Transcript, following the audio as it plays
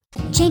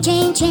Hi,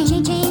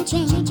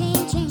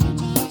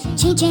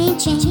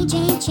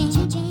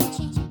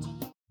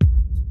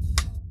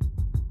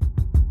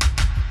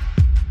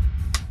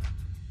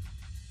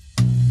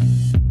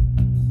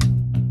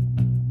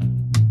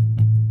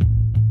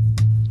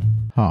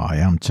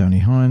 I'm Tony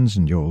Hines,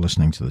 and you're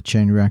listening to the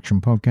Chain Reaction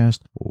Podcast,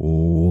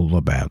 all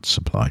about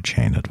supply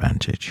chain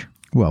advantage.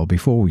 Well,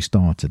 before we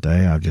start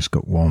today, I've just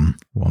got one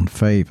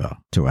favour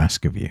to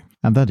ask of you.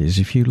 And that is,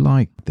 if you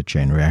like the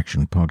Chain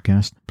Reaction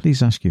Podcast,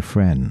 please ask your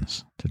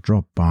friends to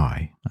drop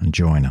by and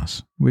join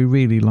us. We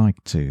really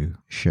like to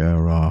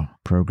share our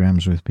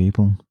programs with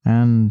people,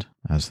 and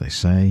as they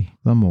say,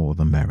 the more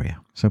the merrier.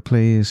 So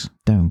please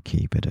don't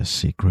keep it a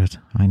secret.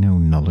 I know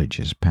knowledge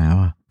is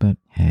power, but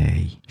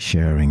hey,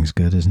 sharing's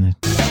good, isn't it?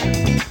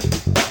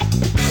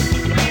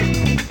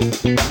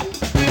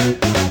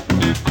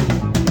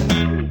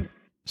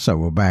 So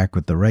we're back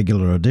with the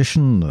regular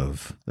edition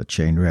of the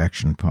Chain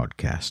Reaction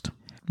Podcast.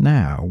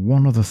 Now,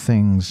 one of the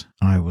things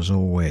I was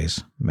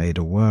always made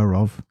aware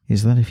of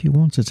is that if you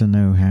wanted to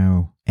know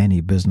how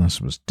any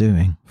business was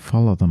doing,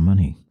 follow the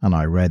money. And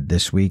I read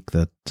this week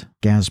that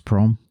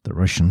Gazprom, the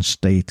Russian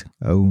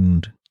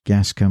state-owned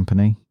gas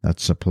company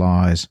that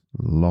supplies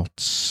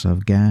lots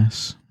of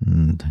gas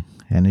and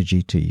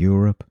energy to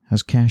Europe,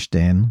 has cashed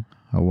in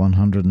a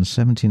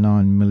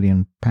 £179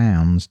 million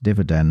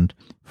dividend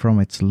from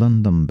its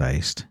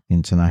London-based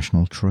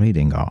international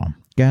trading arm.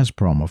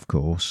 Gazprom, of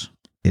course,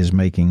 is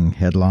making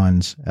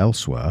headlines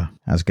elsewhere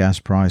as gas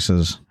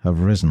prices have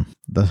risen.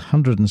 The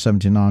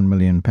 £179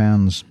 million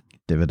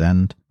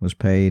dividend was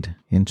paid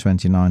in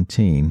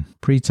 2019.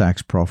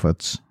 Pre-tax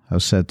profits are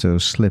said to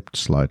have slipped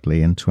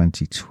slightly in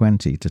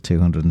 2020 to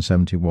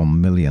 £271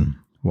 million,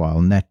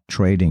 while net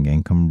trading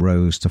income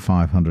rose to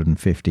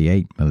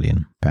 £558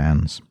 million.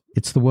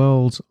 It's the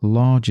world's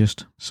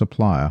largest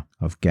supplier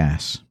of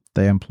gas.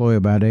 They employ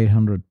about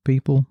 800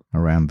 people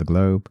around the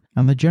globe,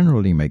 and they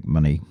generally make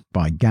money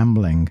by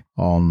gambling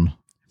on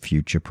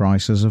future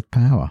prices of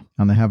power.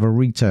 And they have a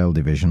retail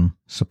division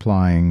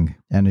supplying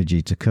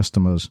energy to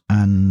customers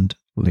and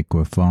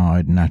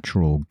liquefied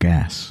natural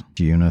gas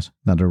unit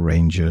that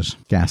arranges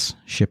gas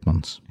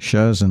shipments.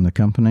 Shares in the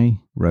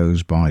company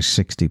rose by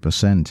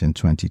 60% in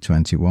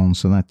 2021,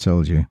 so that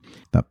tells you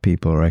that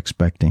people are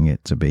expecting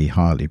it to be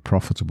highly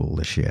profitable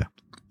this year.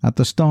 At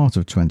the start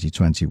of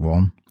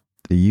 2021,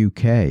 the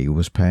UK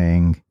was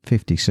paying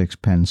 56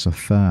 pence a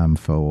therm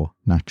for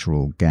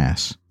natural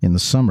gas. In the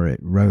summer, it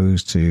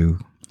rose to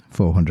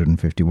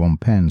 451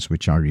 pence,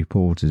 which I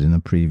reported in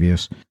a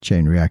previous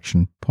Chain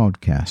Reaction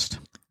podcast.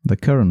 The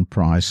current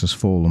price has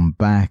fallen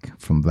back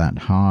from that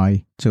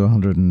high to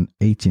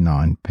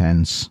 189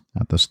 pence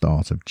at the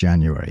start of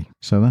January.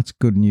 So that's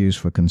good news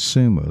for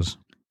consumers,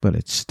 but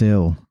it's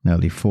still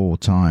nearly 4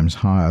 times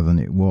higher than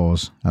it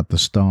was at the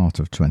start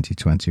of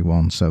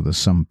 2021, so there's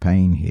some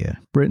pain here.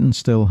 Britain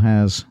still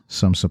has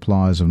some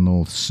supplies of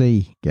North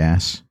Sea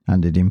gas,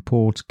 and it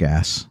imports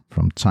gas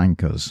from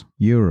tankers.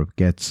 Europe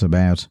gets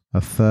about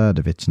a third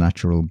of its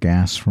natural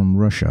gas from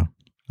Russia.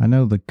 I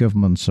know the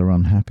governments are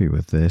unhappy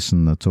with this,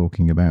 and they're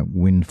talking about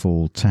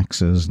windfall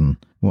taxes and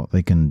what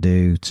they can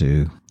do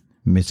to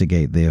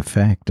mitigate the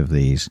effect of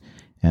these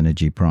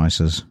energy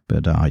prices,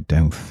 but I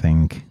don't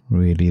think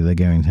really they're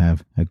going to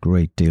have a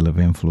great deal of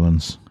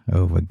influence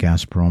over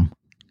Gazprom.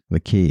 The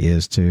key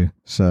is to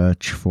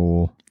search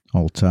for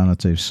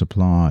alternative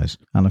supplies,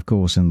 and of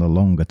course in the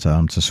longer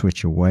term to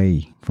switch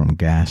away from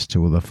gas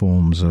to other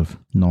forms of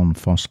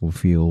non-fossil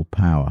fuel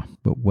power.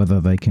 But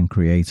whether they can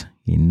create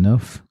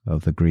enough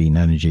of the green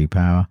energy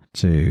power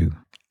to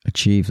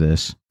achieve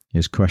this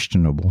is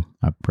questionable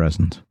at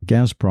present.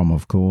 Gazprom,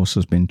 of course,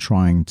 has been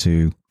trying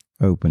to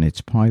open its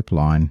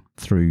pipeline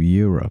through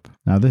Europe.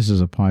 Now, this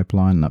is a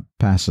pipeline that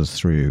passes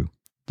through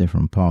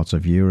different parts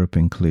of Europe,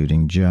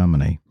 including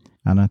Germany.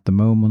 And at the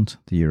moment,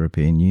 the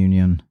European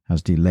Union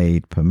has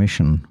delayed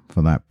permission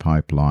for that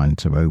pipeline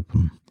to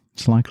open.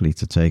 It's likely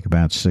to take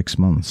about 6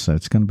 months, so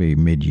it's going to be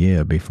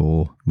mid-year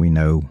before we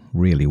know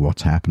really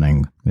what's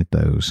happening with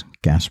those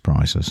gas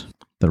prices.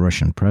 The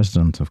Russian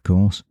president, of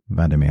course,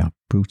 Vladimir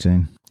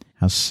Putin,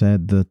 has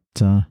said that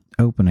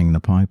opening the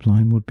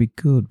pipeline would be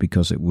good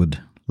because it would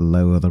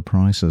lower the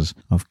prices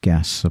of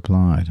gas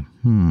supplied.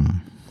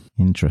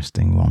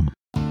 Interesting one.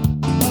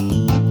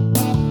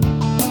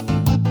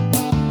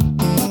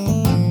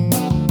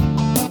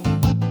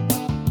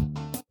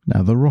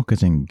 Now, the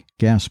rocketing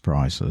gas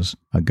prices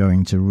are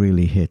going to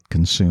really hit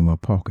consumer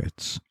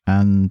pockets,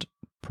 and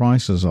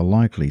prices are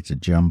likely to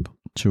jump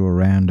to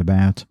around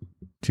about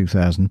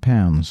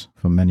 £2,000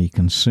 for many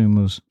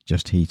consumers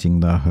just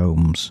heating their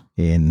homes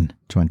in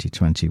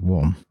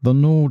 2021. The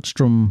Nord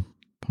Stream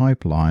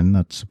pipeline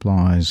that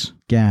supplies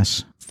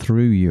gas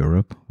through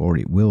Europe, or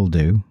it will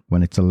do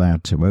when it's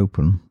allowed to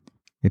open,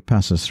 it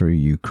passes through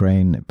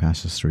Ukraine, it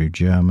passes through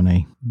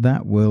Germany.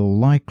 That will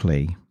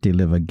likely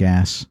deliver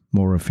gas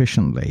more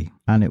efficiently,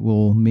 and it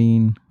will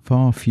mean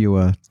far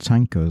fewer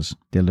tankers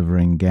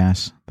delivering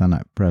gas than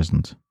at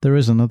present. There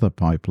is another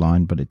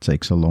pipeline, but it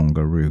takes a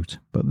longer route.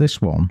 But this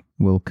one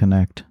will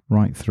connect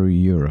right through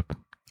Europe.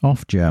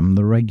 Ofgem,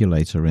 the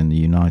regulator in the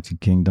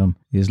United Kingdom,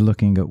 is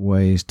looking at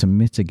ways to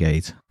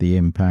mitigate the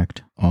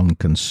impact on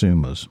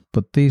consumers.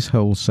 But these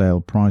wholesale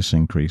price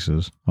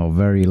increases are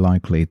very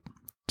likely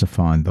to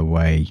find their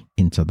way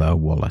into their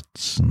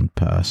wallets and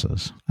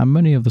purses. And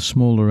many of the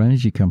smaller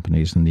energy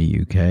companies in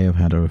the UK have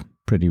had a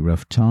pretty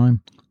rough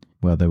time,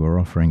 where they were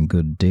offering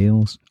good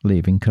deals,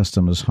 leaving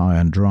customers high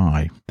and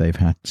dry. They've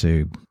had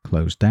to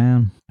close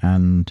down,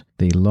 and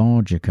the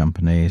larger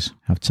companies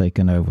have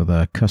taken over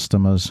their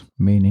customers,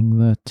 meaning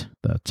that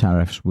their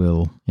tariffs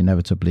will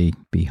inevitably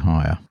be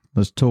higher.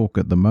 There's talk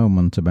at the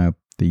moment about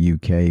the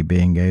UK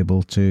being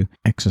able to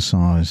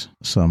exercise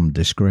some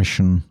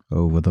discretion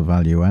over the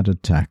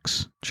value-added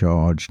tax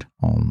charged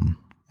on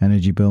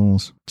energy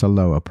bills to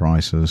lower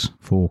prices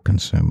for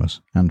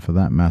consumers, and for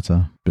that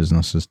matter,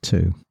 businesses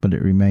too. But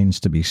it remains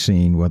to be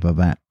seen whether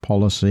that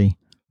policy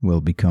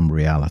will become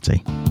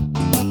reality.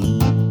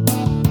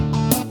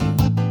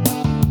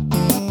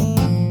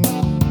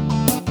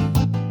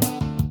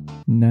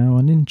 Now,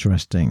 an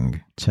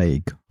interesting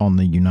take on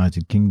the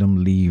United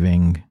Kingdom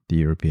leaving the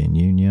European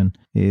Union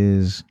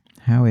is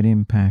how it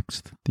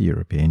impacts the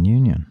European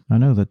Union. I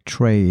know that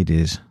trade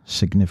is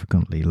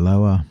significantly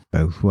lower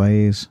both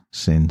ways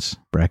since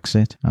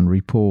Brexit, and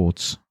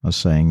reports are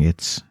saying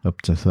it's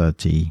up to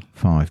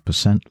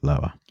 35%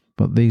 lower.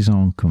 But these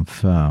aren't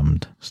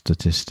confirmed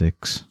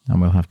statistics,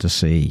 and we'll have to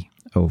see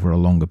over a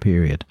longer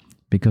period,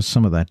 because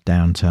some of that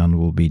downturn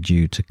will be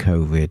due to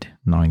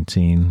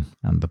COVID-19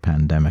 and the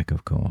pandemic,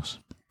 of course.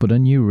 But a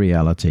new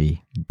reality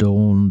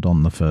dawned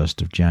on the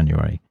 1st of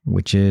January,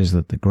 which is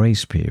that the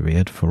grace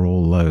period for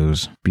all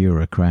those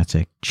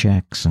bureaucratic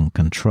checks and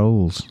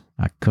controls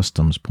at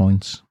customs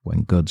points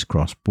when goods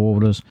cross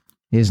borders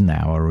is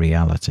now a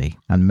reality.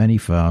 And many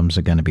firms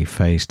are going to be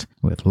faced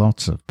with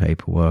lots of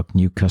paperwork,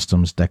 new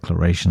customs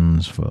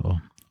declarations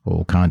for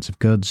all kinds of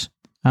goods,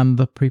 and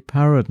the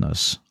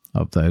preparedness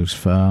of those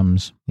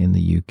firms in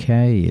the UK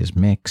is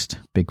mixed.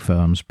 Big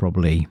firms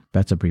probably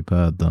better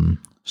prepared than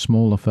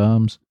smaller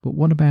firms. But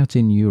what about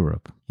in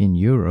Europe? In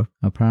Europe,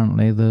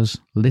 apparently there's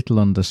little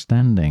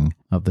understanding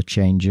of the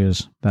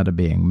changes that are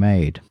being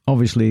made.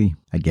 Obviously,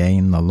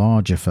 again, the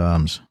larger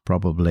firms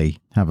probably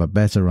have a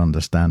better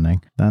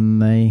understanding than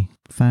the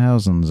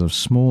thousands of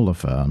smaller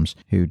firms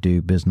who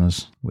do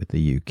business with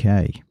the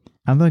UK.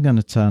 And they're going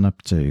to turn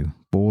up to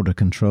border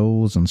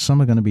controls, and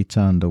some are going to be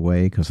turned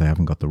away because they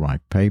haven't got the right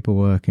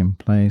paperwork in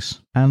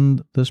place.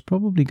 And there's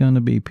probably going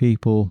to be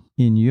people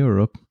in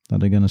Europe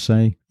that are going to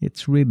say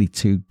it's really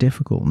too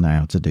difficult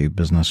now to do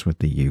business with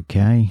the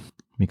UK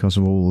because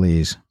of all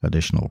these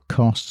additional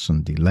costs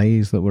and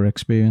delays that we're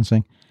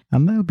experiencing,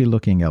 and they'll be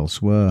looking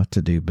elsewhere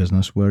to do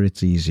business where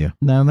it's easier.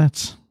 Now,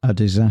 that's a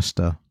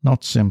disaster,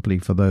 not simply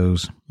for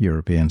those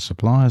European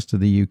suppliers to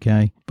the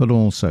UK, but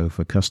also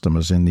for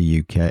customers in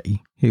the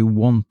UK who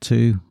want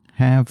to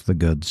have the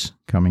goods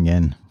coming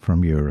in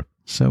from Europe.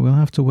 So we'll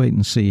have to wait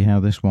and see how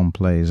this one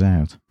plays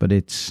out. But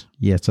it's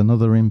yet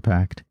another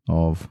impact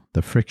of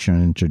the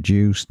friction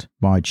introduced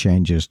by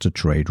changes to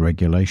trade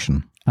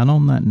regulation. And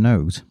on that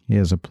note,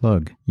 here's a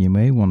plug. You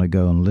may want to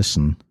go and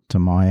listen to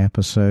my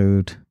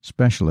episode,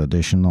 special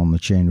edition on the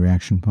Chain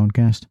Reaction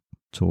podcast,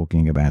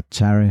 talking about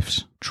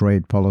tariffs,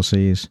 trade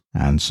policies,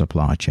 and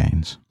supply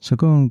chains. So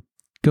go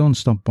and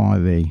stop by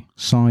the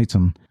site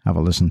and have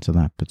a listen to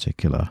that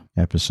particular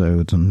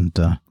episode, and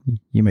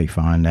you may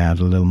find out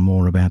a little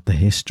more about the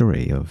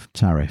history of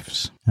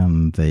tariffs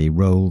and the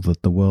role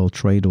that the World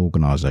Trade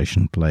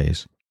Organization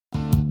plays.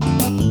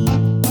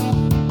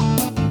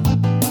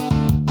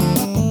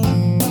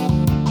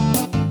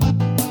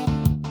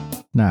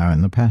 Now,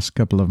 in the past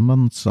couple of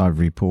months, I've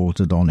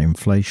reported on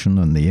inflation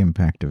and the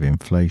impact of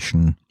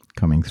inflation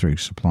coming through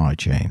supply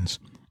chains.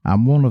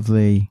 And one of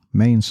the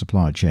main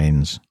supply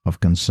chains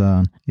of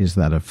concern is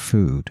that of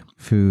food.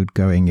 Food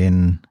going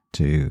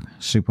into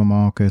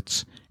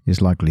supermarkets is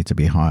likely to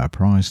be higher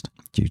priced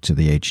due to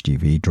the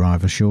HGV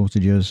driver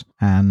shortages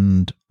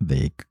and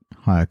the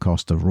higher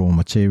cost of raw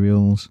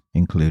materials,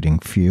 including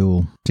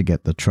fuel, to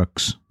get the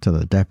trucks to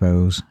the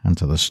depots and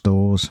to the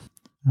stores.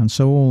 And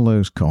so all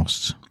those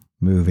costs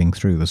moving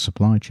through the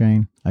supply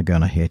chain are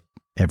going to hit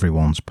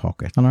everyone's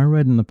pocket. And I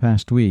read in the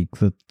past week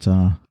that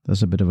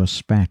there's a bit of a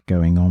spat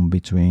going on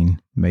between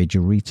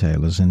major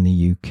retailers in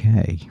the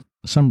UK.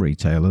 Some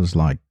retailers,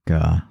 like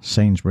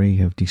Sainsbury,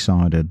 have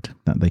decided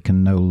that they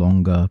can no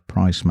longer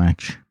price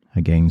match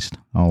against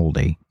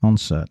Aldi on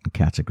certain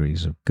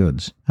categories of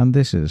goods. And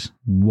this is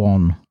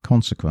one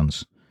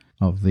consequence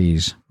of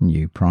these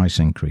new price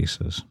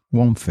increases.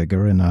 One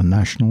figure in a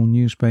national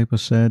newspaper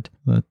said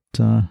that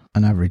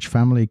an average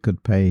family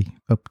could pay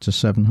up to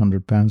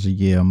 £700 a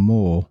year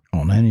more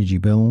on energy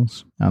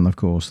bills. And of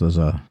course there's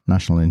a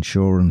national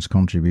insurance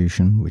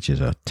contribution, which is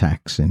a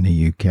tax in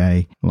the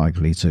UK,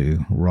 likely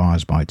to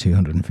rise by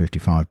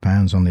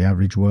 £255 on the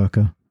average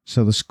worker.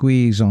 So the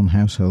squeeze on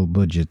household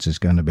budgets is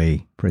going to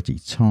be pretty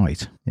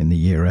tight in the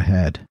year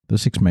ahead. The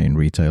 6 main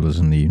retailers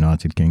in the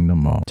United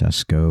Kingdom are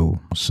Tesco,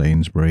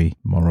 Sainsbury,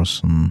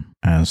 Morrison,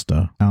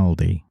 Asda,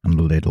 Aldi and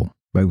Lidl.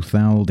 Both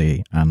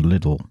Aldi and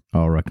Lidl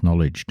are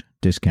acknowledged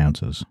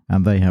discounters,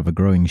 and they have a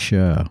growing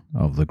share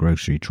of the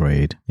grocery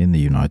trade in the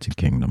United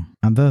Kingdom.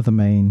 And they're the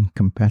main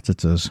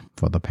competitors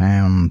for the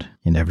pound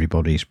in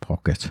everybody's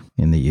pocket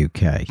in the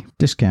UK.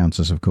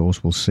 Discounters, of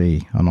course, will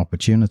see an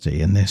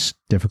opportunity in this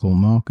difficult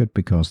market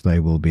because they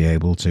will be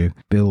able to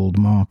build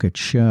market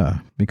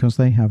share, because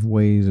they have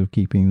ways of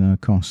keeping their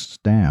costs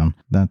down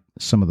that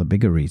some of the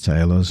bigger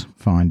retailers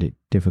find it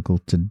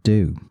difficult to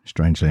do,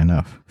 strangely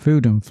enough.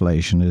 Food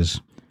inflation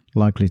is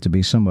likely to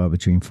be somewhere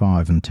between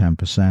 5 and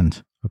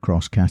 10%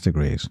 across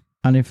categories.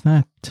 And if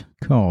that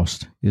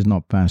cost is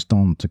not passed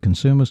on to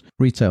consumers,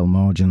 retail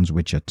margins,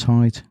 which are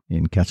tight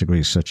in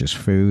categories such as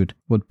food,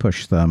 would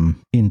push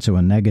them into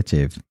a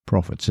negative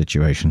profit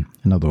situation.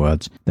 In other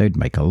words, they'd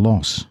make a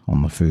loss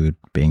on the food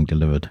being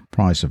delivered.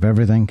 Price of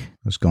everything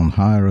has gone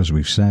higher, as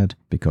we've said,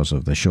 because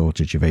of the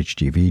shortage of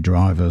HGV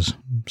drivers.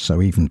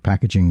 So even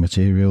packaging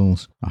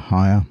materials are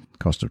higher.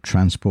 Cost of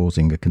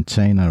transporting a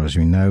container, as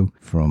we know,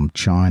 from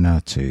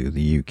China to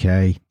the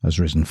UK has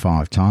risen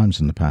 5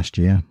 times in the past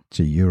year,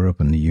 to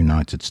Europe and the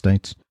United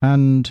States.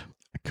 And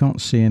I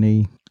can't see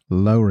any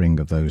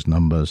lowering of those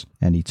numbers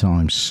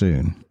anytime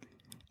soon.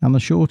 And the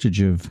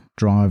shortage of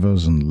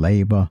drivers and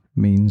labour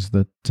means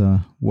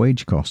that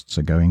wage costs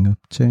are going up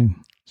too.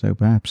 So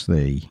perhaps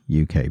the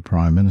UK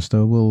Prime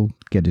Minister will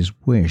get his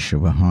wish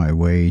of a high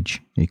wage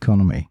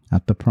economy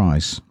at the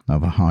price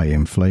of a high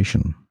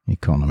inflation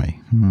economy.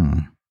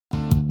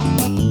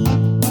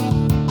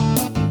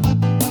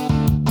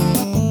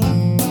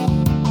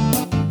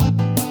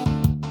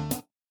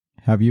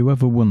 Have you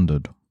ever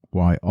wondered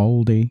why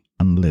Aldi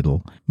and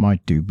Lidl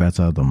might do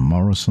better than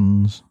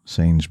Morrisons,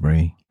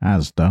 Sainsbury,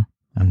 Asda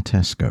and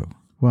Tesco?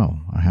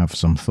 Well, I have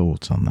some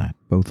thoughts on that.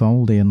 Both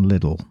Aldi and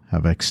Lidl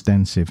have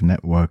extensive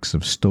networks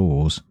of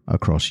stores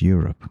across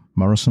Europe.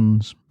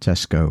 Morrisons,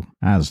 Tesco,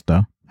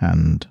 Asda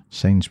and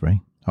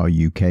Sainsbury are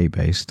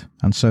UK-based,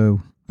 and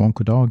so one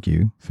could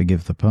argue,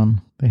 forgive the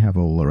pun, they have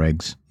all their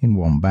eggs in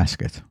one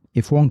basket.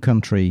 If one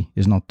country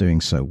is not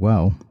doing so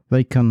well,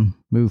 they can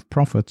move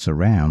profits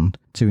around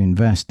to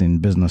invest in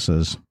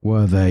businesses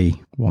where they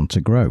want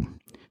to grow.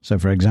 So,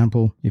 for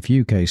example, if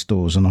UK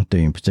stores are not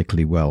doing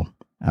particularly well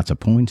at a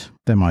point,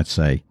 they might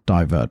say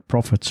divert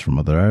profits from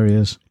other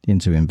areas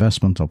into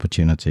investment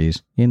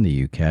opportunities in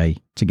the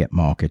UK to get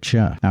market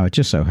share. Now, it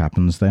just so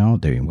happens they are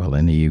doing well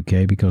in the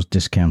UK because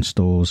discount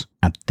stores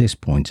at this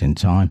point in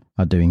time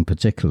are doing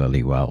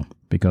particularly well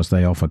because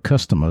they offer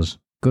customers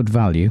good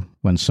value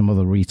when some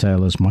other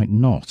retailers might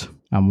not.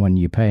 And when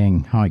you're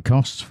paying high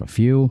costs for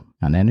fuel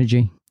and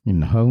energy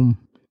in the home,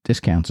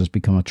 discounters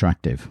become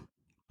attractive.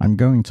 I'm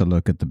going to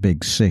look at the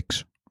big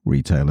 6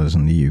 retailers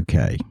in the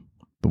UK,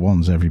 the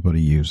ones everybody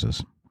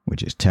uses,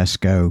 which is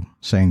Tesco,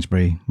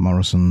 Sainsbury,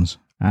 Morrisons,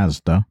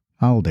 Asda,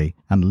 Aldi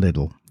and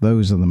Lidl.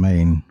 Those are the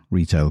main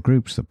retail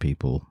groups that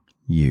people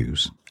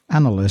use.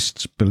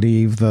 Analysts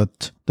believe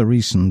that the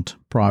recent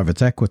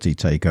private equity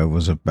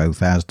takeovers of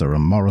both Asda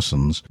and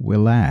Morrisons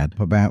will add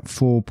about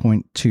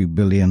 4.2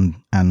 billion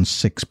and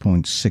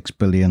 6.6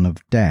 billion of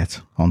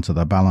debt onto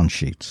their balance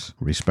sheets,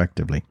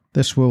 respectively.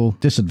 This will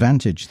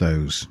disadvantage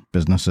those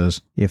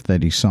businesses if they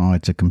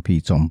decide to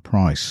compete on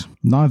price.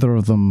 Neither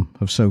of them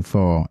have so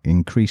far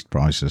increased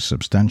prices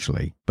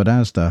substantially, but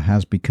Asda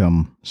has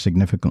become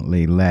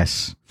significantly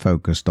less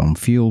focused on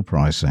fuel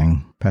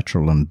pricing,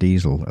 petrol and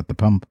diesel at the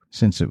pump,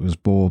 since it was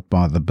bought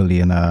by the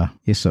billionaire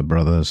Issa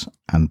Brothers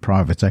and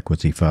private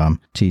equity firm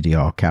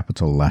TDR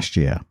Capital last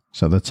year.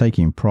 So they're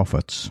taking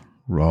profits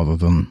rather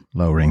than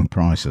lowering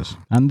prices.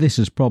 And this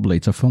is probably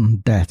to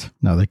fund debt.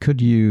 Now, they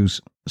could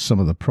use some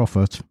of the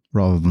profit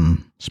rather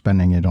than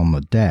spending it on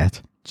the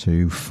debt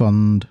to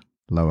fund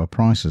lower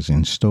prices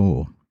in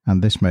store.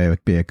 And this may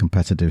be a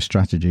competitive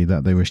strategy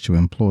that they wish to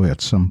employ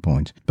at some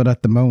point. But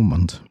at the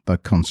moment, they're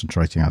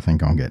concentrating, I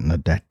think, on getting the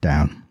debt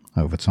down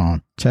over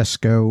time.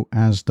 Tesco,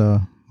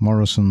 Asda,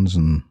 Morrisons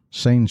and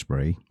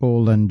Sainsbury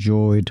all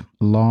enjoyed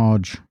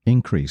large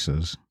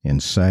increases in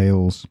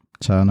sales,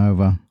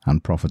 turnover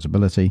and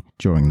profitability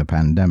during the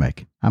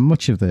pandemic. And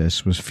much of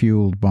this was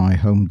fueled by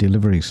home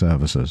delivery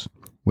services,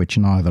 which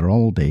neither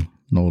Aldi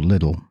nor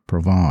Lidl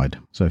provide.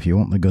 So if you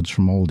want the goods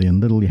from Aldi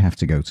and Lidl, you have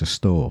to go to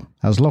store.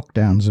 As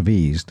lockdowns have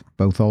eased,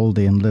 both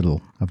Aldi and Lidl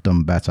have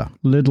done better.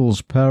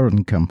 Lidl's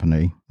parent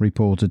company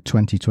reported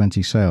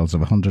 2020 sales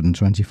of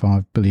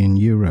 125 billion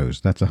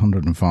euros. That's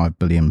 105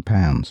 billion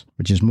pounds,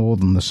 which is more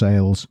than the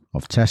sales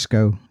of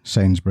Tesco,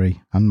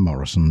 Sainsbury and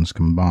Morrisons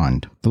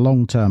combined. The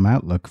long-term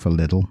outlook for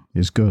Lidl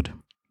is good.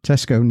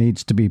 Tesco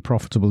needs to be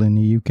profitable in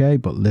the UK,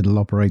 but Lidl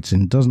operates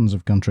in dozens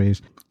of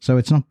countries, so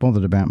it's not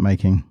bothered about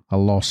making a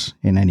loss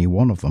in any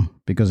one of them,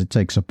 because it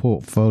takes a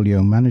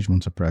portfolio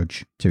management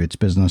approach to its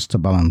business to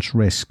balance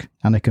risk,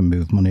 and it can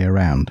move money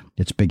around.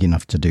 It's big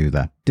enough to do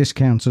that.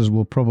 Discounters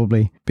will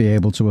probably be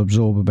able to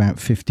absorb about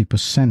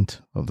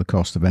 50% of the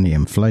cost of any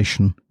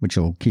inflation, which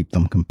will keep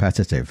them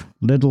competitive.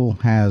 Lidl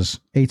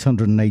has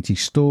 880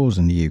 stores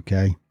in the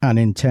UK and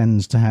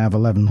intends to have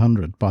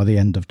 1,100 by the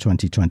end of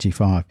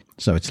 2025,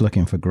 so it's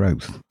looking for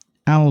growth.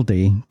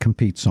 Aldi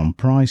competes on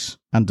price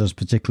and does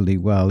particularly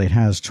well. It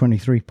has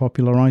 23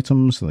 popular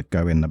items that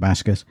go in the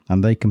basket,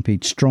 and they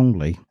compete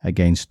strongly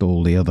against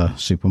all the other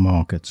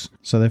supermarkets.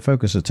 So they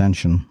focus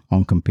attention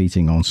on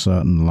competing on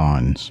certain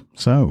lines.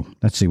 So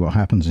let's see what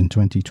happens in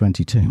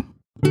 2022.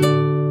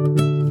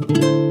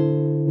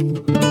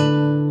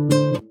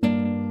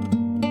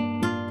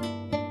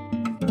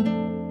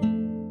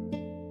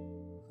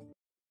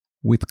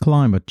 With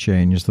climate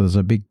change, there's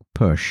a big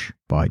push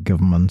by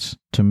governments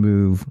to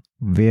move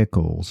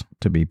vehicles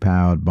to be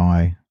powered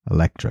by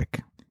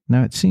electric.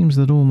 Now, it seems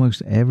that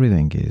almost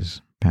everything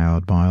is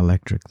powered by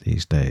electric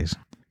these days,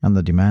 and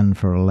the demand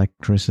for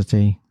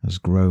electricity has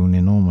grown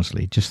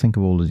enormously. Just think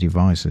of all the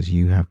devices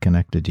you have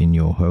connected in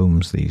your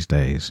homes these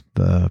days.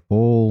 They're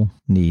all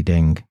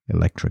needing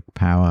electric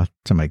power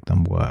to make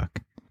them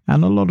work.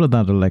 And a lot of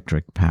that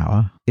electric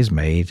power is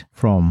made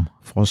from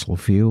fossil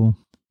fuel,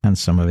 and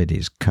some of it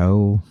is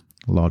coal.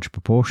 A large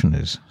proportion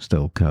is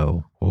still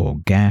coal, or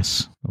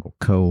gas, or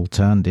coal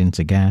turned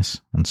into gas,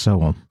 and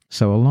so on.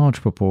 So a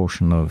large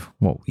proportion of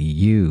what we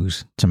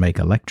use to make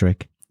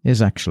electric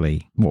is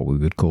actually what we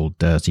would call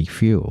dirty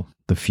fuel,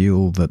 the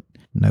fuel that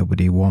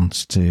nobody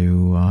wants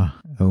to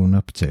own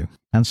up to.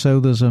 And so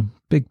there's a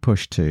big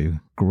push to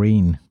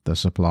green the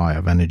supply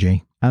of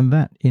energy, and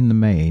that in the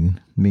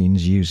main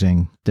means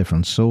using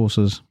different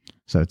sources.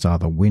 So it's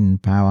either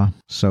wind power,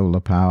 solar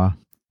power,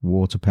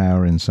 water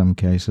power in some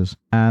cases,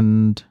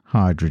 and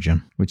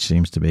hydrogen, which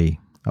seems to be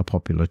a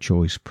popular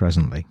choice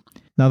presently.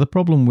 Now, the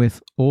problem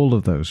with all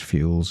of those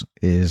fuels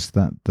is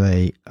that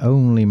they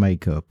only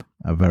make up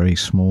a very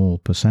small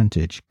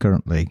percentage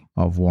currently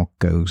of what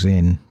goes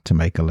in to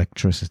make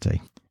electricity.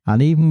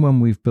 And even when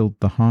we've built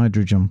the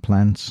hydrogen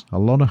plants, a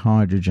lot of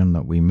hydrogen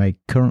that we make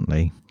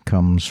currently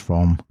comes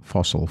from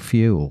fossil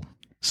fuel.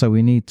 So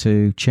we need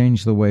to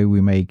change the way we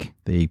make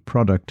the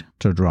product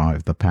to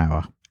drive the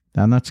power.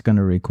 And that's going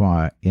to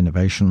require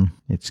innovation.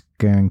 It's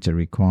going to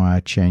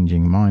require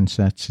changing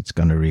mindsets. It's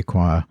going to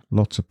require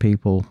lots of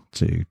people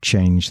to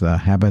change their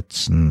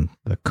habits, and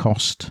the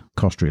cost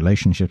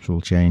relationships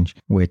will change,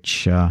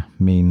 which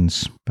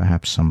means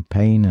perhaps some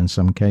pain in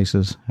some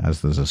cases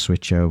as there's a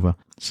switchover.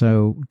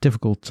 So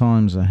difficult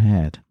times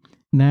ahead.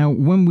 Now,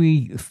 when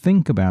we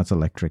think about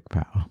electric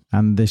power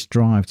and this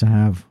drive to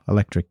have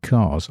electric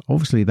cars,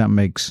 obviously that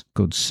makes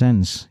good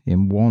sense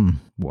in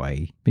one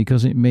way,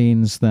 because it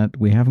means that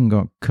we haven't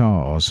got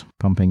cars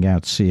pumping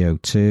out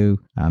CO2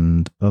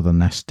 and other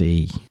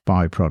nasty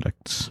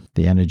byproducts.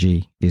 The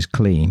energy is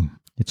clean.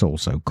 It's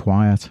also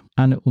quiet,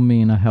 and it will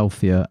mean a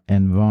healthier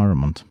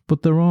environment.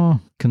 But there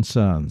are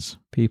concerns.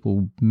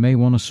 People may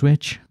want to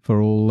switch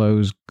for all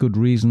those good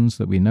reasons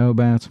that we know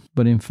about,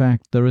 but in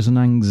fact there is an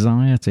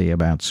anxiety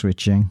about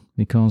switching,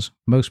 because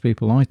most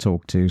people I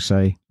talk to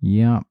say,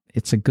 yeah,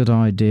 it's a good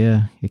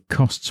idea, it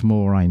costs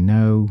more, I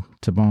know,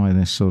 to buy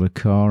this sort of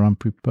car. I'm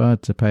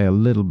prepared to pay a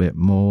little bit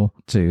more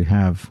to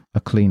have a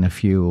cleaner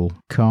fuel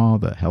car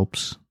that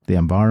helps the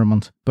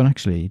environment. But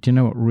actually, do you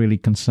know what really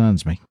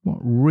concerns me? What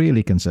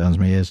really concerns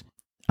me is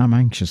I'm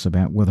anxious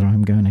about whether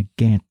I'm going to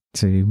get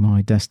to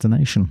my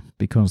destination,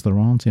 because there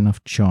aren't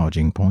enough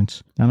charging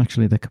points. And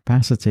actually the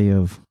capacity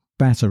of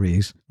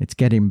batteries, it's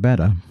getting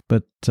better,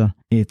 but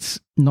it's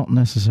not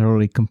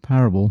necessarily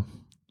comparable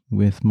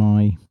with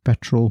my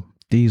petrol,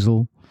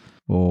 diesel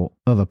or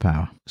other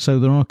power. So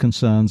there are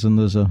concerns, and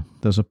there's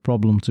a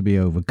problem to be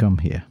overcome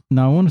here.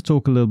 Now I want to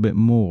talk a little bit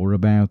more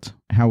about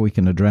how we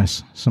can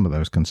address some of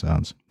those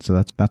concerns.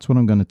 So that's what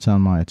I'm going to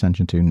turn my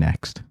attention to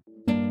next.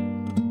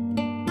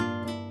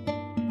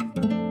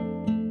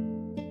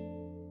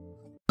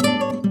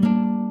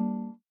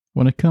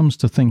 When it comes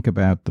to think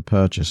about the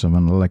purchase of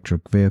an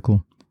electric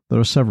vehicle, there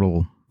are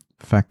several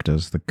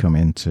factors that come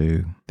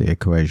into the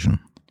equation.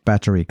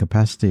 Battery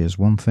capacity is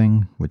one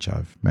thing, which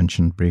I've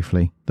mentioned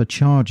briefly. The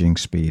charging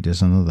speed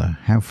is another,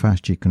 how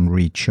fast you can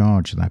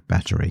recharge that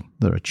battery.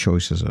 There are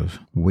choices of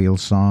wheel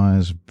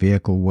size,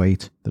 vehicle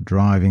weight, the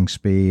driving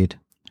speed,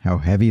 how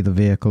heavy the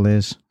vehicle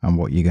is, and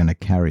what you're going to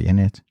carry in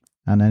it,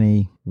 and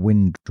any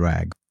wind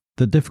drag.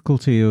 The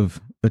difficulty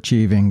of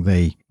achieving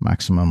the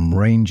maximum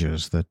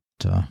ranges that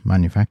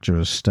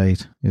manufacturers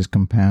state is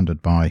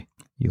compounded by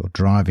your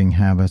driving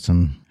habit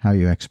and how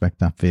you expect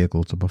that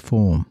vehicle to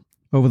perform.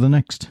 Over the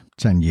next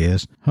 10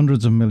 years,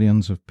 hundreds of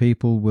millions of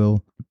people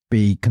will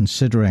be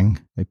considering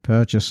a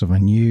purchase of a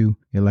new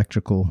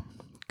electrical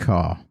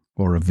car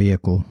or a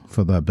vehicle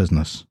for their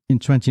business. In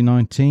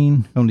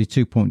 2019, only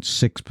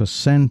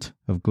 2.6%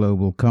 of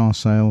global car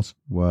sales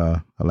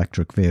were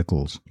electric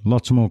vehicles.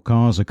 Lots more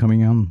cars are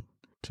coming on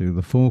to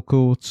the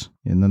forecourts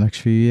in the next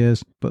few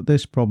years, but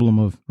this problem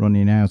of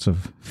running out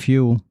of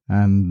fuel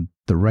and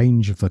the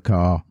range of the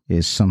car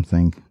is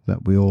something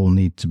that we all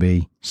need to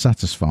be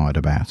satisfied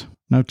about.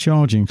 Now,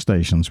 charging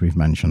stations we've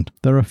mentioned,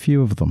 there are a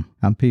few of them,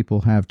 and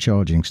people have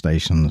charging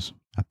stations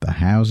at their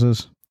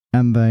houses,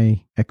 and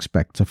they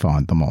expect to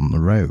find them on the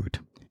road.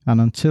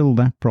 And until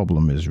that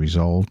problem is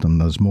resolved and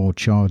there's more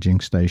charging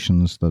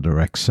stations that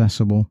are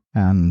accessible,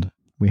 and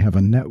we have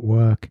a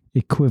network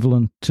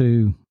equivalent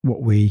to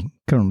what we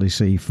currently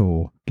see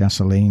for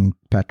gasoline,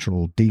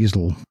 petrol,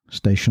 diesel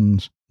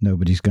stations,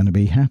 nobody's going to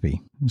be happy.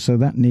 So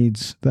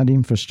that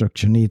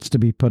infrastructure needs to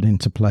be put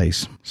into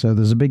place. So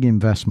there's a big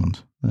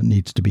investment that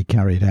needs to be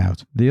carried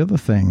out. The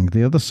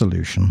other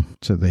solution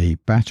to the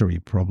battery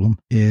problem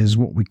is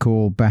what we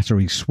call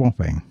battery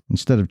swapping.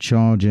 Instead of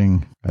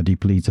charging a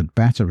depleted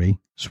battery,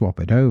 swap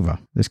it over.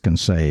 This can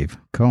save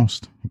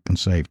cost, it can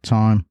save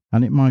time,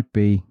 and it might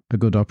be a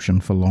good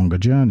option for longer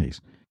journeys.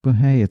 But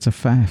hey, it's a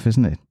faff,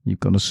 isn't it? You've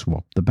got to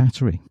swap the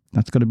battery.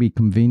 That's got to be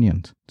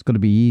convenient. It's got to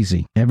be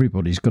easy.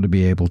 Everybody's got to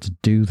be able to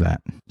do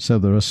that. So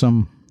there are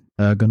some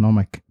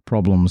ergonomic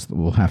problems that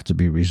will have to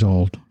be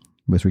resolved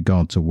with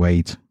regard to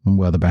weight and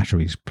where the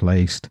battery is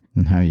placed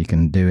and how you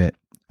can do it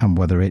and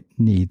whether it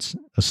needs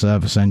a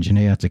service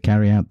engineer to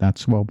carry out that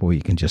swap or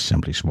you can just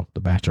simply swap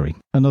the battery.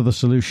 Another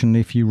solution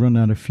if you run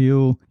out of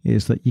fuel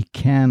is that you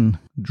can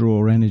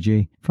draw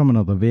energy from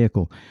another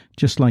vehicle,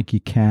 just like you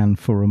can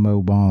for a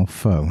mobile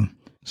phone.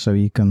 So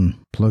you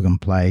can plug and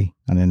play,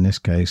 and in this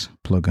case,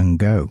 plug and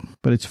go.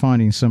 But it's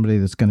finding somebody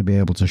that's going to be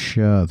able to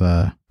share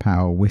their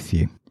power with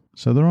you.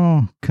 So there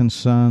are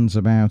concerns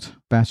about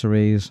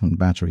batteries and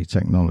battery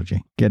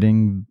technology.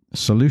 Getting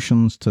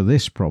solutions to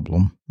this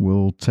problem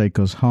will take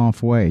us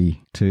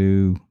halfway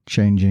to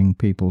changing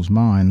people's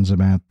minds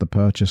about the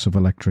purchase of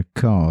electric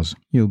cars.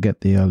 You'll get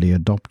the early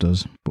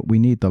adopters, but we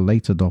need the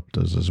late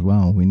adopters as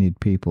well. We need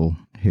people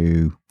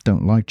who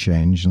don't like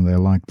change and they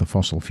like the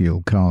fossil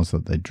fuel cars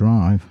that they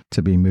drive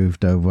to be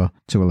moved over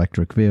to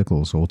electric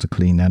vehicles or to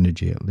clean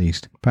energy at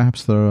least.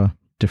 Perhaps there are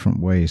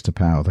different ways to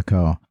power the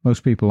car.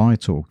 Most people I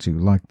talk to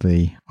like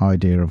the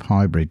idea of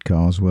hybrid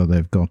cars where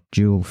they've got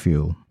dual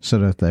fuel, so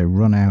that if they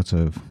run out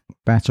of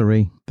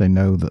battery, they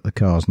know that the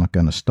car's not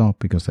going to stop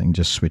because they can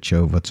just switch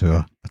over to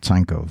a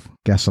tank of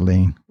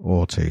gasoline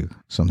or to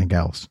something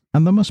else.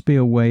 And there must be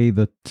a way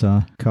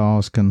that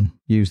cars can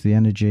use the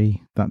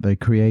energy that they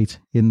create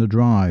in the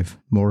drive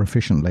more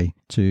efficiently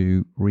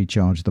to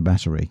recharge the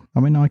battery.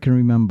 I mean, I can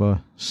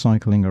remember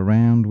cycling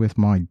around with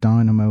my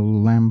dynamo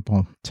lamp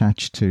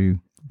attached to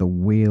the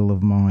wheel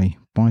of my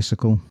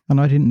bicycle, and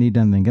I didn't need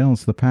anything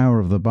else. The power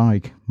of the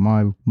bike,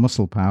 my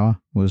muscle power,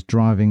 was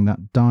driving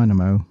that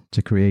dynamo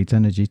to create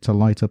energy to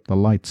light up the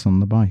lights on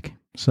the bike.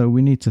 So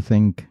we need to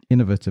think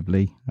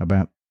innovatively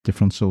about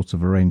different sorts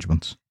of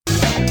arrangements.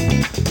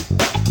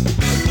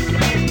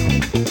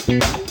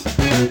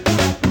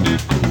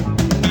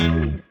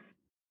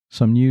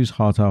 Some news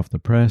hot off the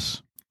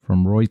press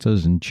from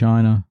Reuters in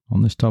China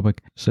on this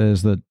topic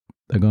says that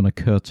they're going to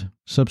cut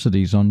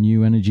subsidies on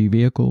new energy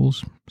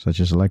vehicles, such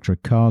as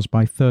electric cars,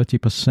 by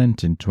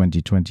 30% in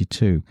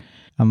 2022,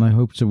 and they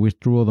hope to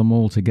withdraw them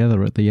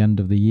altogether at the end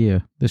of the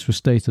year. This was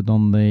stated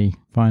on the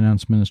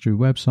Finance Ministry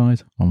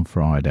website on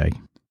Friday.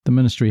 The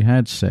ministry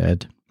had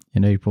said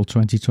in April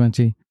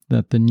 2020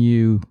 that the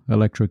new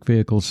electric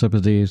vehicle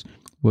subsidies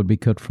would be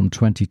cut from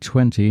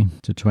 2020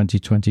 to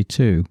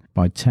 2022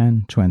 by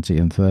 10, 20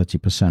 and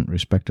 30%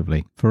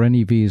 respectively. For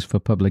NEVs for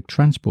public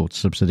transport,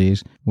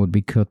 subsidies would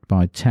be cut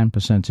by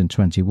 10% in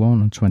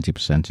 21 and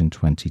 20% in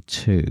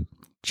 22.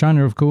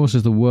 China, of course,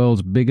 is the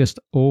world's biggest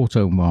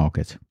auto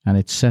market, and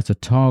it's set a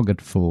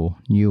target for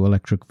new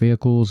electric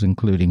vehicles,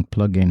 including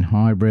plug-in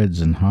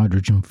hybrids and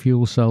hydrogen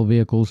fuel cell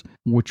vehicles,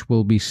 which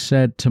will be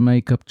said to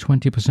make up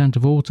 20%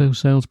 of auto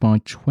sales by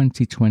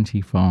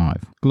 2025.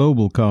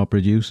 Global car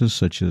producers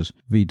such as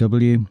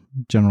VW,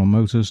 General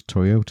Motors,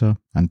 Toyota,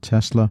 and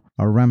Tesla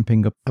are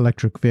ramping up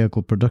electric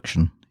vehicle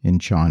production in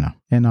China.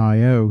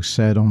 NIO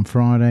said on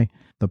Friday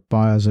that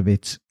buyers of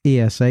its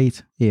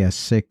ES8,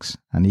 ES6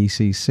 and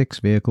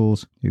EC6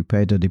 vehicles who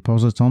paid a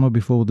deposit on or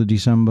before the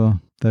December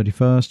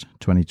 31st,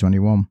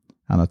 2021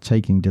 and are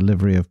taking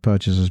delivery of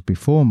purchases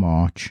before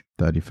March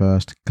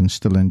 31st can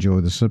still enjoy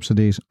the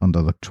subsidies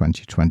under the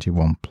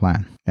 2021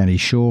 plan. Any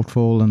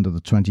shortfall under the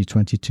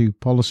 2022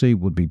 policy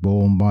would be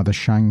borne by the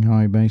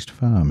Shanghai-based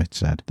firm, it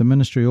said. The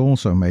ministry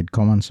also made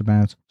comments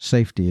about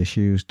safety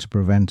issues to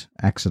prevent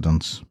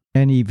accidents.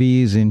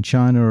 NEVs in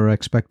China are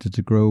expected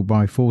to grow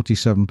by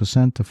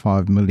 47% to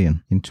 5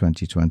 million in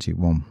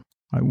 2021.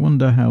 I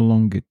wonder how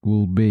long it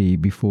will be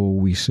before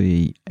we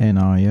see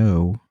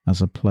NIO as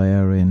a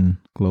player in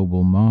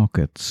global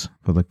markets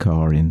for the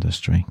car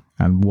industry,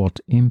 and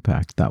what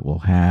impact that will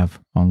have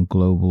on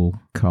global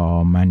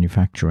car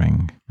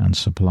manufacturing and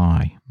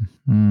supply.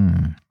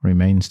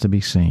 Remains to be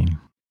seen.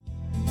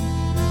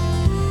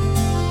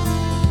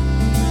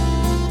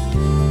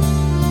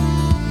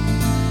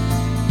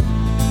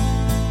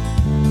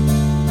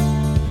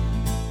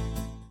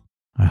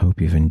 I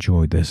hope you've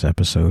enjoyed this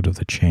episode of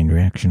the Chain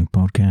Reaction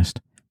Podcast.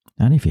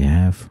 And if you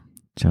have,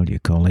 tell your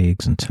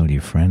colleagues and tell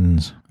your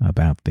friends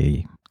about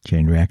the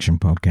Chain Reaction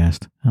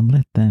Podcast and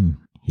let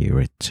them hear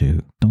it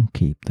too. Don't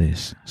keep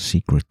this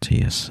secret to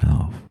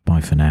yourself.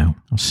 Bye for now.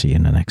 I'll see you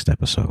in the next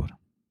episode.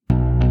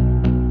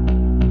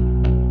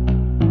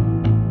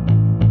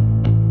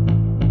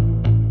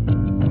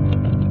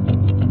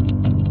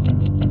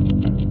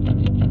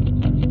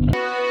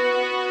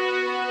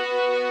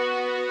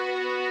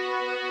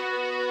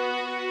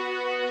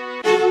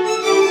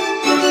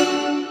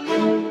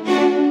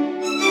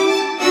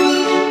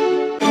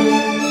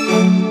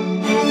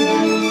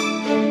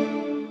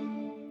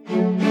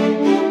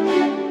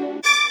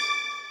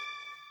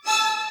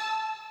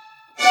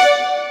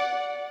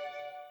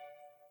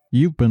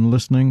 You've been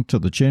listening to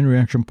the Chain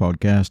Reaction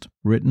Podcast,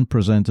 written,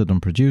 presented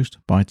and produced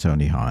by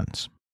Tony Hines.